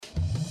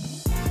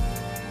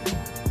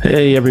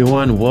Hey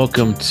everyone,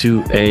 welcome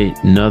to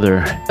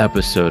another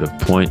episode of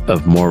Point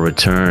of More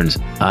Returns.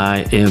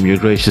 I am your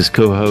gracious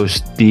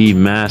co-host, The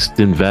Masked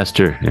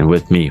Investor, and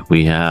with me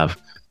we have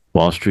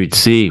Wall Street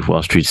C.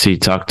 Wall Street C,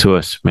 talk to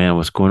us, man.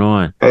 What's going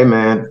on? Hey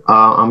man,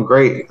 I'm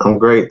great.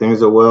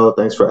 Things are well.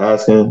 Thanks for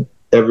asking.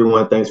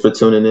 Everyone, thanks for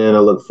tuning in. I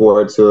look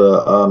forward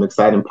to an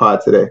exciting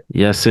pod today.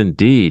 Yes,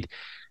 indeed.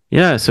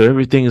 Yeah, so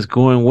everything is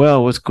going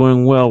well. What's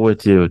going well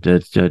with you?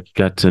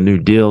 Got a new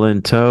deal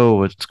in tow?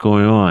 What's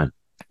going on?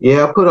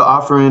 Yeah, I put an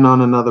offer in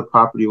on another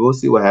property. We'll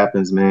see what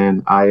happens,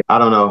 man. I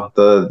don't know.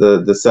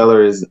 The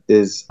seller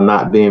is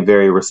not being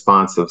very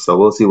responsive, so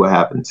we'll see what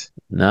happens.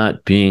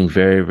 Not being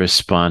very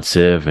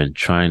responsive and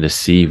trying to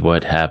see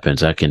what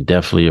happens. I can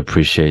definitely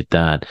appreciate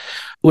that,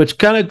 which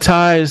kind of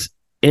ties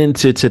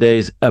into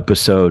today's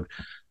episode.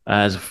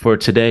 As for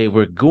today,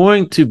 we're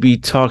going to be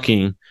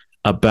talking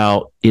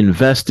about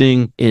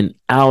investing in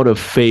out of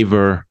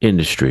favor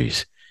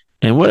industries.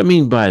 And what I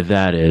mean by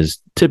that is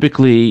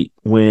typically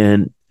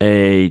when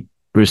a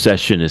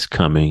recession is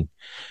coming,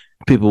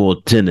 people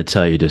will tend to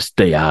tell you to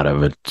stay out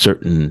of it,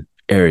 certain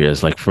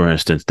areas. Like, for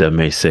instance, they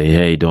may say,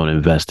 hey, don't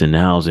invest in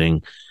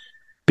housing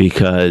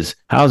because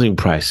housing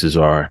prices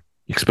are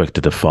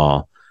expected to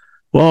fall.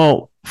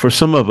 Well, for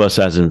some of us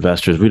as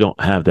investors, we don't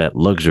have that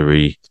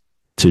luxury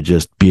to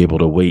just be able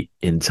to wait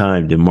in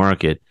time to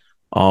market.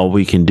 All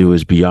we can do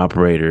is be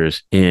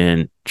operators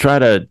and try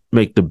to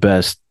make the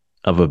best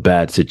of a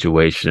bad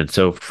situation. And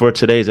so for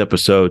today's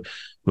episode,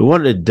 we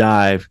wanted to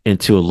dive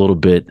into a little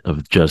bit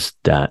of just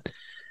that.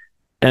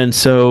 And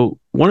so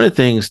one of the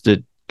things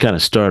to kind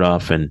of start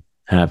off and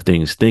have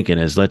things thinking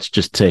is, let's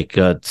just take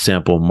a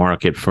sample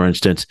market. For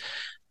instance,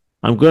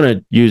 I'm going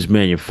to use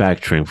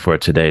manufacturing for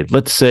today.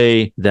 Let's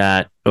say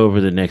that over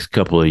the next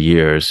couple of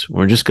years,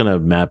 we're just going to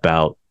map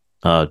out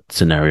a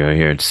scenario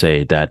here and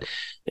say that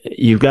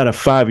you've got a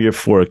 5-year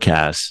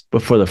forecast,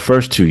 but for the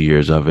first 2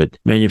 years of it,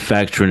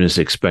 manufacturing is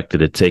expected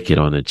to take it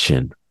on the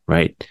chin,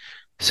 right?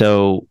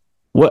 So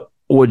what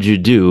would you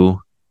do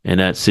in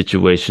that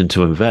situation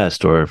to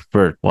invest, or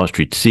for Wall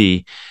Street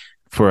C,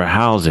 for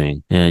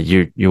housing? And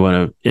you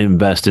want to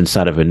invest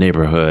inside of a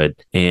neighborhood,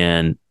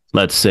 and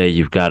let's say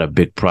you've got a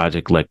big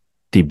project like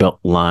the Belt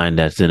Line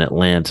that's in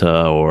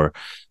Atlanta, or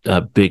a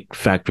big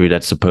factory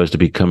that's supposed to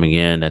be coming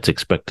in that's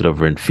expected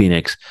over in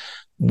Phoenix.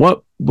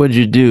 What would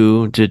you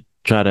do to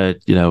try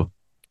to,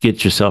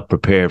 get yourself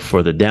prepared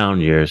for the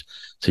down years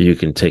so you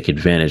can take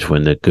advantage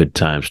when the good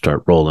times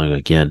start rolling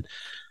again?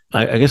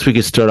 I guess we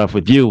could start off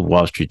with you,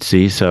 Wall Street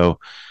C. So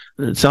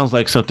it sounds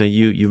like something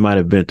you might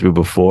have been through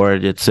before.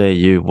 Let's say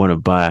you want to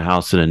buy a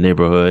house in a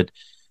neighborhood,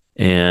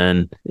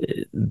 and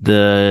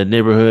the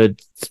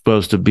neighborhood's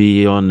supposed to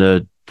be on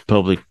the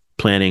public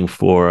planning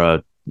for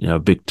a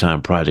big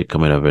time project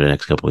coming over the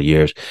next couple of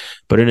years.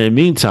 But in the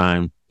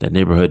meantime, that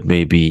neighborhood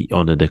may be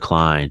on the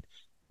decline.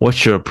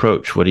 What's your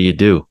approach? What do you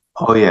do?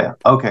 Oh yeah.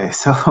 Okay.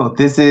 So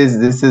this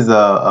is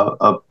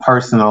a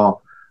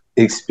personal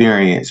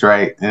experience,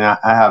 right? And I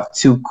have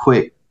two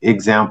quick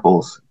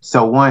examples.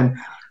 So one,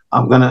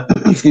 I'm gonna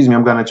excuse me,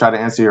 I'm gonna try to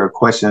answer your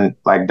question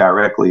like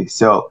directly.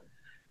 So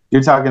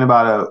you're talking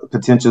about a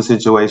potential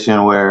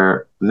situation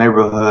where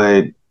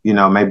neighborhood,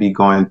 may be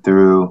going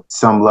through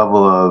some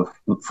level of,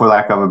 for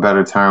lack of a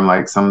better term,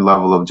 like some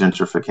level of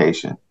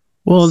gentrification.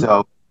 Well,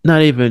 So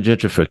not even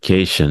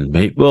gentrification.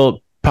 Maybe,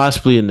 well,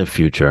 possibly in the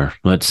future.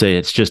 Let's say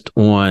it's just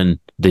on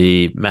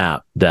the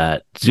map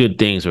that good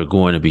things are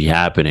going to be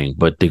happening,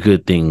 but the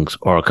good things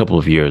are a couple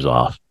of years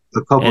off.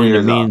 a couple And in the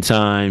years off.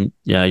 meantime,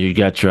 yeah, you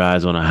got your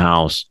eyes on a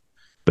house,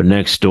 but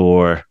next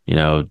door,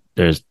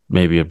 there's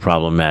maybe a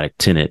problematic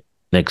tenant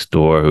next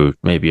door who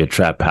may be a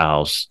trap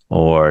house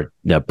or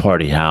a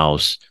party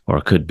house, or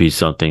it could be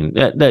something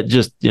that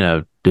just,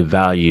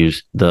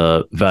 devalues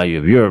the value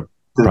of your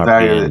The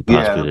property value of and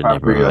possibly the the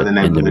property or neighborhood the in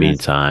the neighborhood is,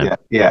 meantime.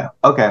 yeah.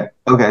 Okay.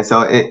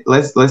 So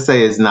let's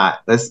say it's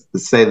not. Let's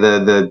say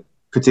the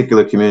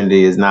particular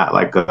community is not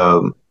like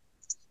the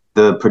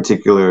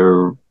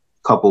particular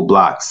couple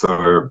blocks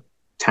or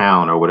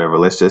town or whatever.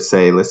 Let's just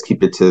say, let's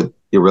keep it to,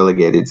 you're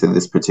relegated to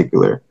this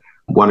particular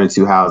one or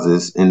two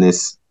houses in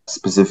this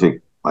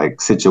specific like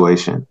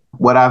situation.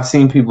 What I've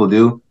seen people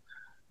do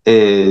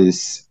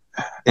is,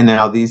 and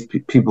now these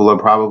people are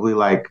probably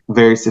like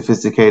very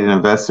sophisticated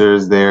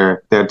investors.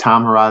 Their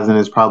time horizon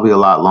is probably a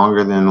lot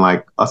longer than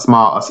like a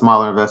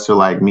smaller investor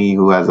like me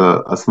who has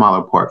a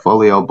smaller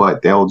portfolio,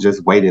 but they'll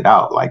just wait it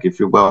out. Like if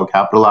you're well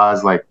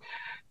capitalized, like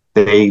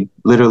they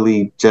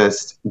literally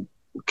just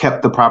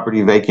kept the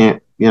property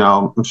vacant.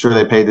 I'm sure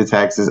they paid the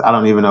taxes. I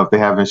don't even know if they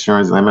have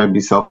insurance. They might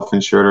be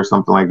self-insured or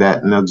something like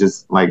that. And they'll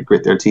just like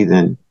grit their teeth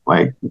and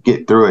like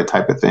get through it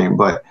type of thing.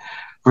 But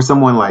for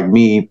someone like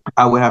me,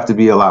 I would have to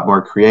be a lot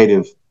more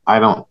creative. I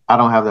don't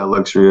have that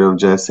luxury of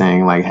just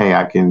saying like, hey,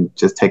 I can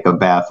just take a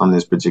bath on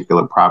this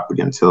particular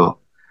property until,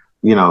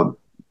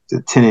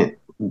 the tenant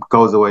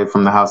goes away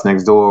from the house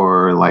next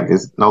door, or like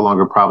is no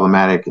longer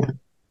problematic, and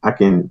I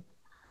can,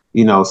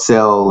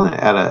 sell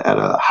at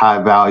a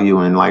high value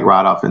and like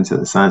ride off into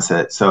the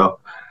sunset. So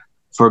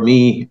for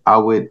me, I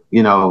would,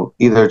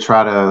 either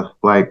try to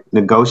like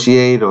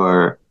negotiate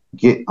or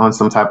get on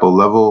some type of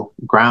level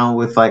ground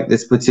with like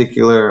this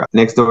particular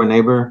next door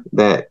neighbor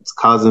that's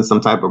causing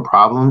some type of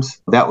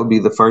problems. That would be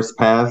the first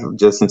path,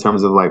 just in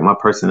terms of like my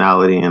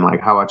personality and like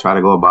how I try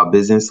to go about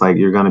business. Like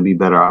you're going to be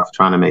better off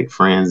trying to make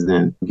friends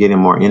than getting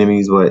more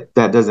enemies. But if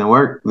that doesn't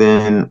work,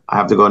 then I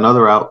have to go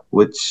another route,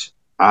 which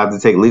I have to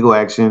take legal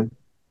action,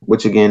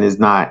 which again is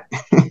not,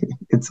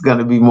 it's going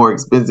to be more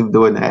expensive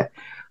doing that.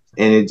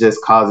 And it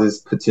just causes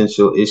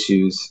potential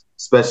issues,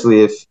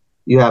 especially if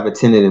you have a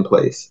tenant in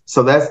place.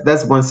 So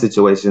that's one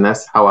situation.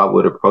 That's how I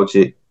would approach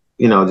it.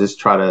 You know, just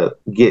try to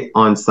get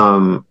on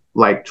some,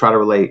 like try to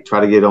relate, try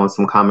to get on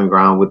some common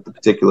ground with the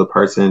particular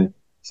person.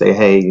 Say,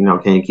 hey, you know,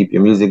 can you keep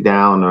your music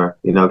down, or,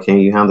 you know, can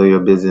you handle your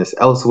business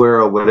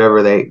elsewhere, or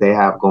whatever they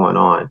have going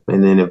on.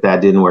 And then if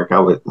that didn't work, I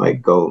would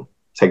like go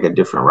take a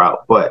different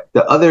route. But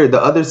the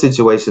other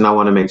situation I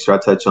want to make sure I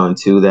touch on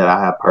too, that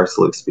I have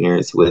personal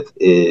experience with,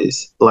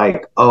 is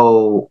like,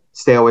 oh,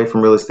 stay away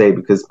from real estate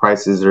because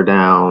prices are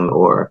down,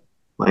 or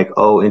like,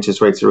 oh,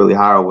 interest rates are really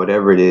high, or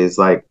whatever it is.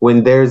 Like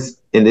when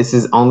there's, and this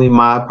is only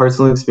my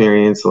personal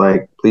experience,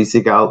 like please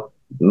seek out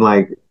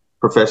like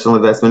professional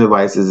investment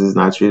advice. This is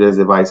not treated as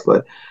advice,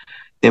 but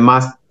in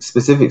my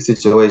specific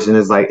situation,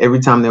 is like every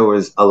time there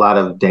was a lot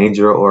of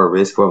danger or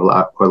risk or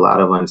a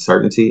lot of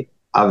uncertainty,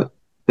 I've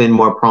been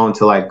more prone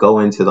to like go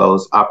into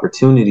those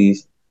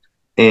opportunities,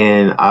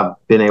 and I've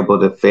been able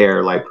to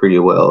fare like pretty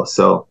well.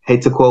 So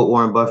hate to quote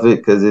Warren Buffett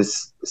because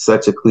it's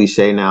such a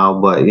cliche now,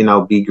 but you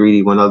know, be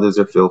greedy when others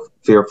are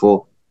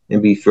fearful,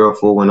 and be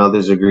fearful when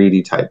others are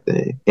greedy type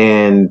thing.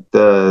 And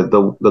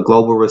the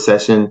global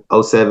recession,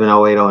 07,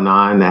 08,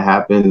 09 that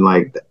happened,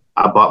 like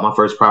I bought my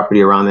first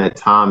property around that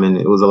time, and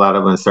it was a lot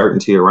of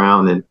uncertainty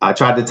around. And I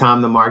tried to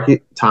time the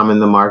market. Timing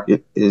the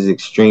market is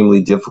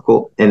extremely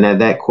difficult. And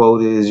that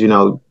quote is, you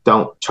know,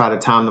 don't try to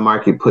time the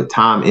market, put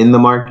time in the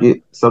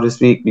market, so to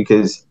speak,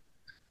 because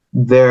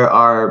there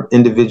are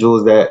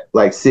individuals that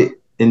like sit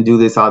and do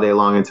this all day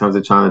long in terms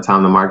of trying to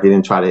time the market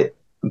and try to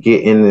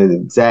get in the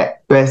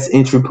exact best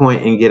entry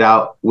point and get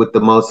out with the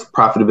most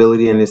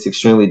profitability. And it's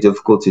extremely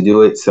difficult to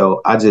do it.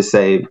 So I just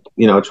say,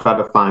 you know, try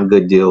to find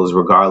good deals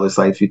regardless.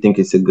 Like if you think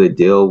it's a good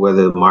deal,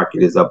 whether the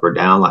market is up or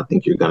down, I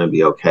think you're going to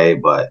be okay.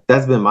 But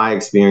that's been my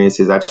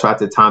experiences. I tried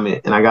to time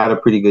it and I got a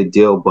pretty good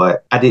deal,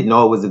 but I didn't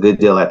know it was a good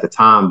deal at the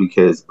time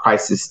because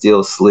prices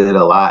still slid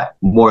a lot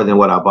more than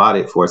what I bought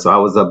it for. So I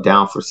was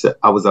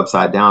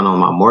upside down on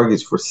my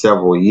mortgage for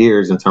several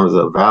years in terms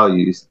of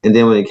values. And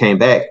then when it came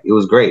back, it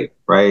was great.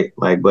 Right.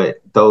 Like, but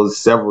those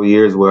several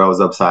years where I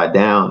was upside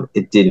down,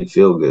 it didn't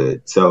feel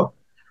good. So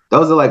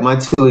those are like my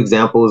two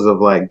examples of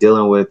like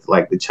dealing with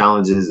like the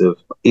challenges of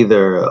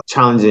either a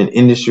challenging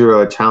industry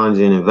or a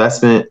challenging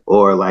investment,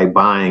 or like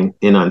buying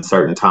in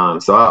uncertain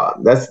times.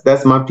 So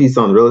that's my piece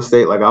on real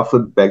estate. Like I'll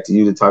flip back to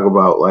you to talk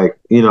about like,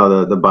 you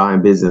know, the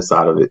buying business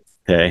side of it.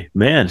 Okay,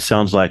 man,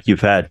 sounds like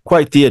you've had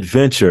quite the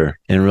adventure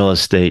in real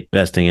estate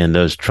investing in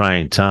those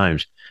trying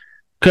times.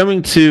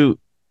 Coming to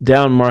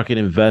down market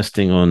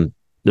investing on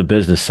the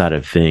business side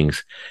of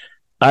things,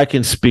 I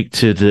can speak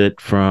to that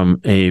from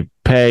a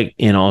PEG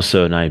and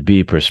also an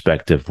IB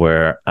perspective,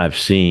 where I've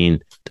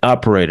seen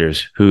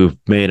operators who've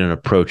made an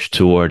approach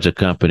towards a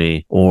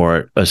company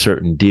or a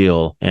certain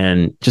deal,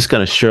 and just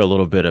going to share a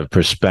little bit of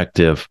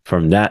perspective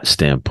from that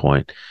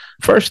standpoint.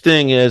 First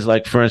thing is,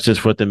 like, for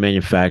instance, with the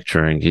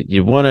manufacturing,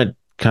 you want to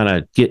kind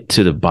of get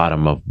to the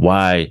bottom of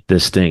why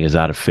this thing is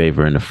out of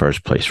favor in the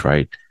first place,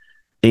 right?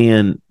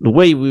 And the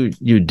way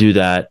you do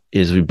that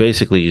is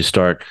you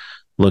start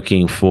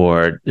looking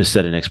for, to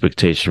set an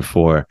expectation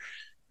for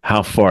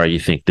how far you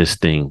think this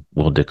thing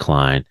will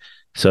decline.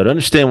 So to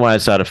understand why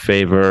it's out of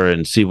favor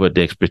and see what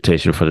the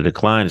expectation for the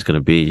decline is going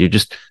to be, you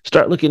just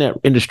start looking at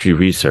industry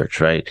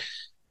research, right?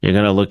 You're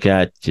going to look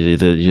at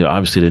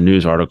obviously the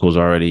news articles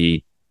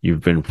already.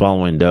 You've been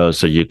following those,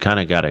 so you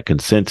kind of got a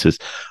consensus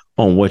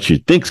on what you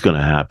think is going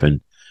to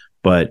happen.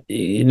 But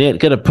you're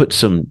going to put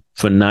some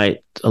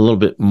finite, a little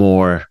bit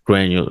more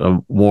granular,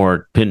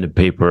 more pen to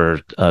paper,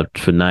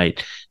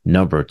 finite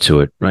number to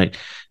it, right?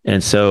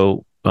 And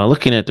so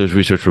looking at those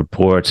research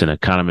reports and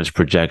economist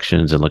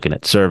projections and looking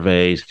at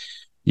surveys,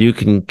 you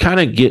can kind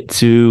of get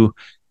to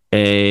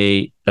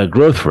a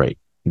growth rate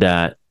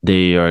that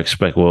they are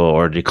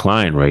or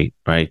decline rate,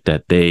 right?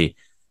 That they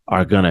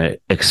are going to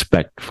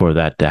expect for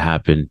that to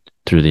happen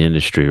through the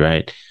industry,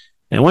 right?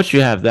 And once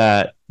you have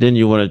that, then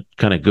you want to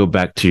kind of go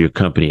back to your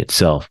company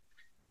itself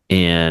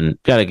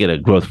and got to get a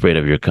growth rate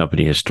of your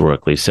company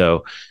historically.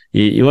 So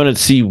you want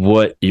to see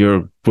what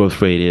your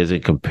growth rate is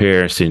in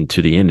comparison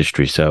to the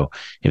industry. So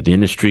if the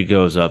industry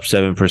goes up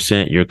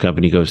 7%, your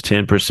company goes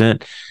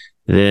 10%,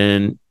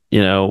 then,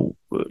 you know,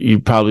 you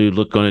probably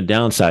look on the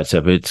downside. So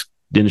if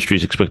the industry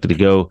is expected to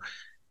go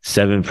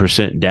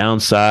 7%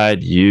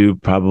 downside, you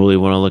probably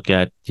want to look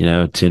at,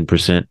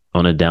 10%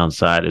 on a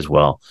downside as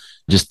well.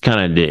 Just kind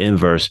of the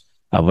inverse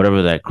of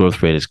whatever that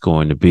growth rate is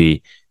going to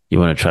be. You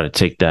want to try to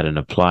take that and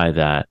apply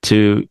that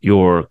to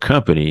your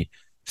company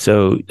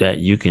so that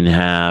you can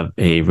have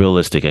a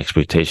realistic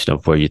expectation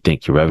of where you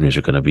think your revenues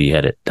are going to be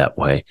headed that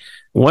way.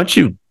 Once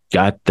you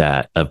got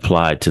that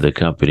applied to the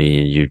company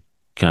and you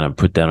kind of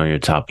put that on your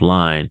top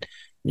line,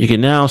 you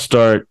can now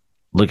start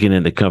looking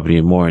at the company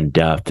more in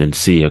depth and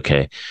see,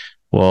 okay,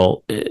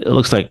 well, it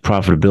looks like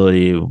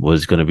profitability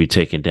was going to be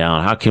taken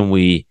down. How can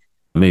we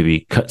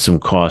maybe cut some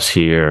costs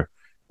here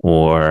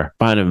or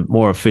find a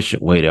more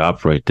efficient way to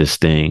operate this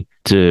thing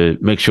to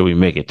make sure we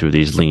make it through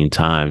these lean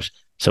times?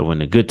 So when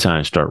the good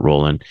times start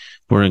rolling,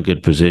 we're in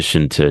good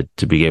position to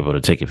be able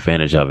to take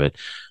advantage of it.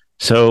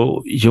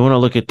 So you want to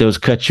look at those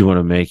cuts you want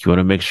to make. You want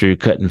to make sure you're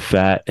cutting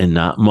fat and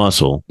not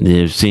muscle.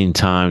 You've seen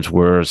times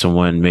where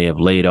someone may have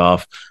laid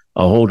off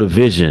a whole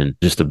division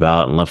just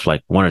about and left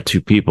like one or two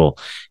people.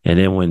 And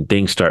then when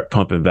things start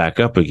pumping back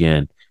up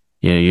again,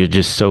 you're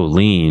just so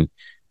lean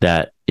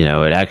that,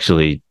 it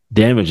actually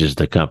damages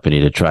the company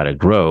to try to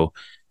grow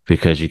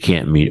because you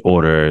can't meet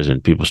orders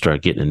and people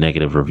start getting a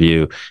negative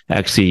review.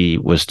 Actually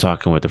was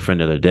talking with a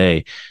friend the other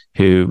day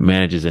who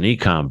manages an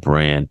e-com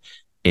brand,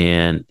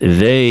 and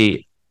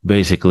they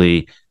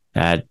basically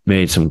had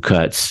made some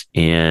cuts,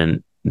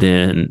 and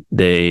then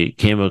they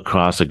came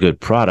across a good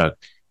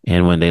product.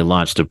 And when they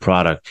launched the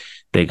product,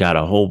 they got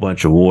a whole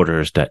bunch of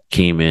orders that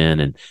came in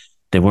and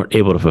they weren't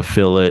able to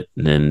fulfill it.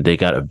 And then they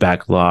got a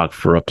backlog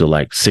for up to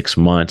like 6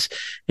 months.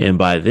 And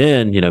by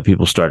then,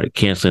 people started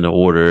canceling the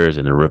orders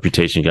and their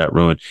reputation got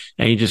ruined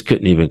and you just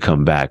couldn't even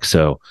come back.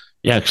 So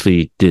you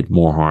actually did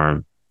more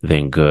harm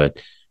than good.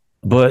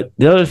 But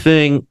the other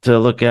thing to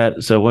look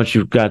at, so once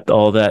you've got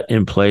all that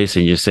in place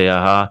and you say,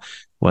 aha,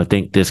 well, I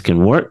think this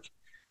can work,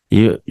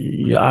 you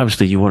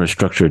obviously you want to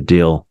structure a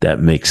deal that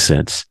makes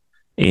sense.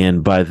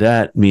 And by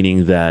that,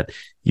 meaning that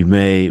you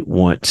may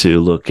want to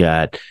look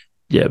at,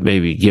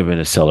 maybe giving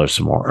a seller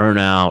some more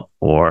earnout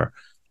or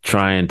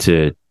trying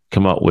to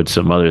come up with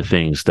some other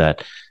things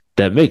that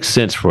makes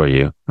sense for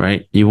you,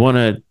 right? You want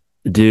to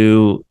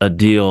do a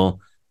deal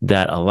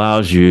that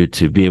allows you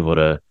to be able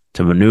to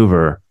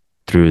maneuver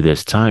through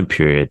this time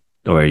period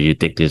where you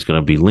think there's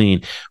going to be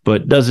lean,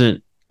 but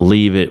doesn't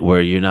leave it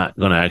where you're not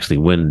going to actually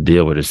win the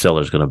deal where the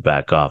seller's going to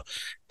back off.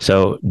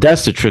 So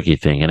that's the tricky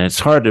thing. And it's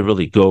hard to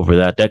really go over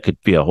that. That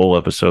could be a whole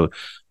episode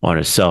on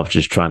itself,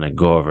 just trying to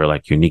go over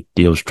like unique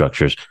deal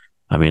structures.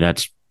 I mean,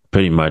 that's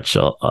pretty much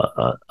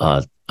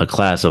a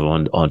class of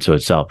onto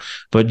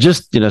itself. But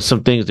just,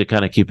 some things to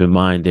kind of keep in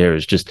mind there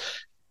is just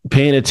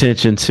paying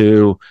attention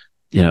to,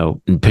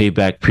 in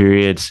payback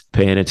periods,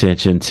 paying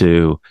attention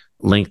to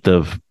length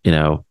of,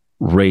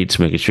 rates,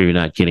 making sure you're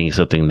not getting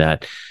something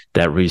that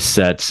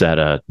resets at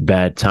a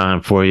bad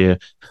time for you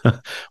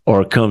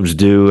or comes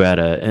due at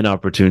an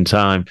inopportune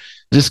time.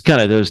 Just kind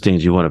of those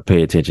things you want to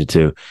pay attention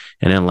to.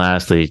 And then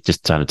lastly,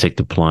 just trying to take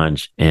the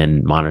plunge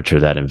and monitor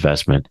that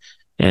investment.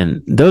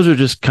 And those are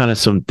just kind of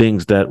some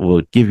things that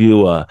will give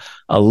you a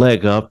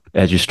leg up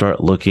as you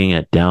start looking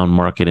at down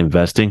market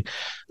investing.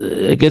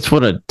 I guess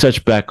want to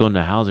touch back on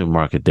the housing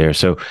market there.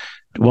 So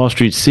Wall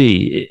Street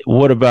C,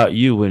 what about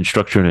you when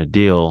structuring a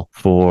deal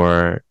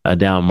for a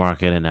down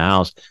market in a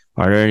house?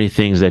 Are there any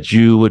things that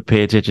you would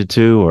pay attention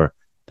to or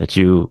that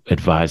you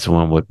advise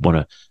someone would want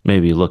to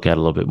maybe look at a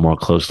little bit more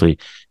closely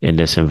in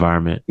this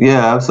environment?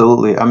 Yeah,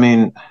 absolutely. I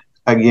mean,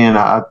 again,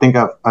 I think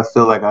I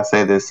feel like I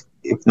say this,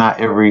 if not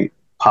every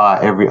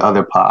pot, every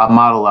other pot, I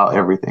model out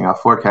everything. I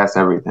forecast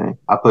everything.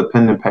 I put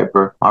pen and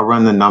paper. I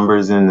run the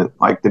numbers, and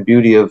like the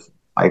beauty of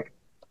like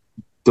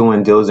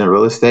doing deals in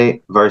real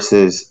estate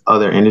versus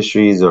other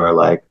industries or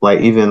like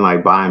even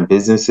like buying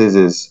businesses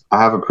is I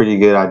have a pretty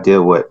good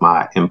idea what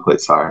my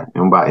inputs are.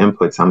 And by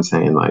inputs, I'm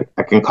saying like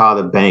I can call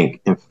the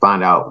bank and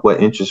find out what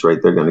interest rate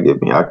they're going to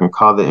give me. I can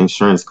call the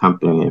insurance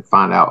company and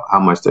find out how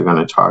much they're going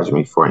to charge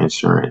me for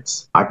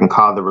insurance. I can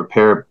call the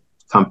repair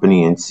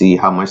company and see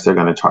how much they're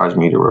going to charge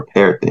me to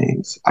repair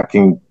things. I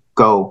can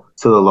go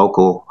to the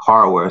local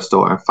hardware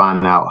store and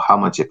find out how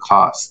much it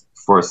costs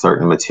for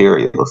certain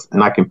materials,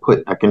 and I can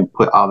put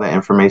all that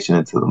information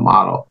into the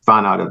model,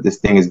 find out if this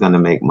thing is going to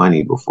make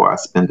money before I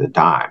spend a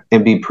dime,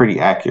 and be pretty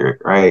accurate,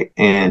 right?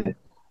 And I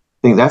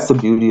think that's the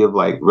beauty of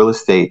like real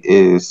estate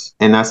is,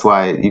 and that's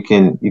why you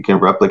can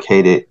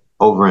replicate it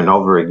over and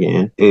over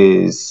again,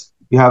 is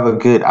you have a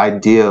good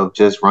idea of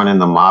just running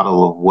the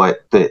model of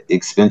what the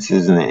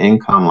expenses and the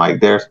income,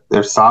 like there's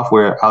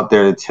software out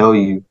there to tell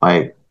you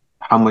like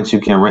how much you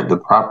can rent the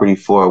property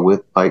for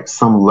with like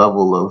some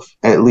level of,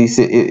 at least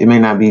it may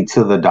not be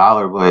to the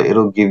dollar, but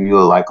it'll give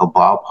you like a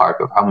ballpark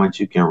of how much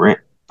you can rent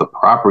the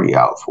property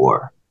out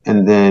for.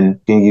 And then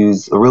you can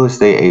use a real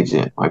estate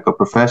agent, like a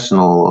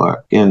professional,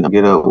 or get a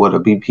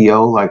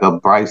BPO, like a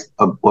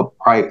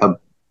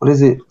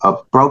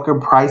broker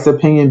price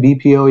opinion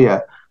BPO. Yeah.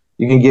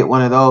 You can get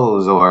one of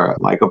those, or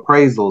like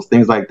appraisals,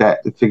 things like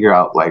that, to figure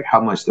out like how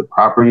much the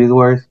property is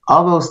worth.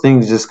 All those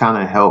things just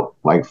kind of help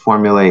like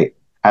formulate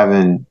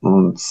having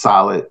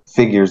solid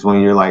figures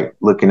when you're like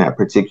looking at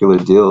particular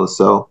deals.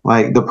 So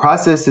like the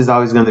process is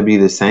always going to be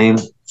the same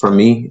for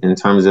me in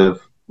terms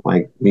of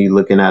like me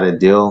looking at a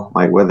deal,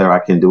 like whether I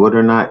can do it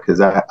or not,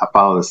 because I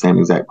follow the same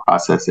exact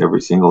process every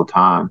single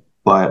time.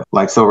 But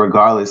like, so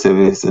regardless if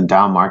it's a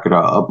down market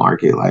or up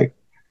market, like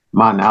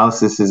my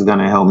analysis is going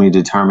to help me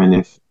determine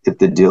if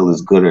the deal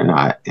is good or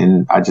not.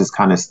 And I just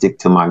kind of stick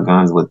to my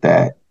guns with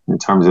that. in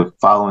terms of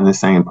following the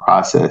same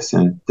process.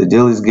 And the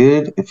deal is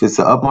good. If it's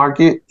an up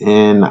market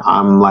and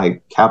I'm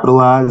like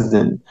capitalized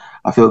and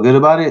I feel good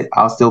about it,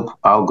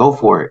 I'll go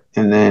for it.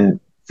 And then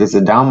if it's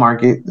a down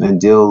market and the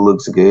deal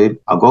looks good,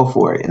 I'll go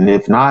for it. And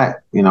if not,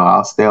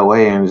 I'll stay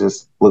away and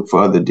just look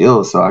for other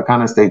deals. So I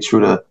kind of stay true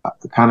to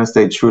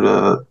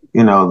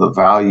the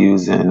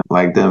values and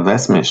like the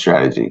investment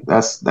strategy.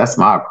 That's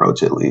my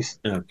approach, at least.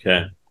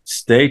 Okay.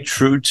 Stay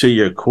true to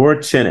your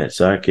core tenets.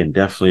 I can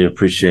definitely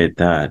appreciate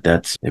that.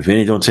 That's, if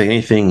any don't take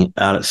anything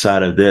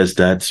outside of this,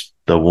 that's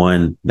the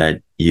one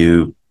that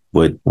you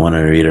would want to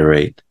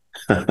reiterate.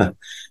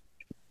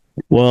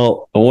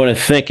 Well, I want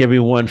to thank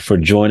everyone for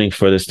joining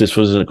for this. This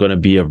wasn't going to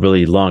be a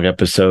really long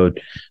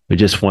episode. We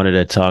just wanted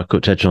to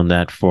touch on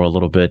that for a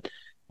little bit.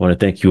 I want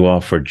to thank you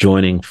all for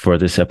joining for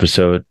this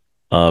episode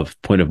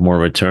of Point of More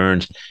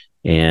Returns,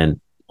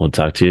 and we'll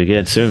talk to you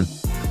again soon.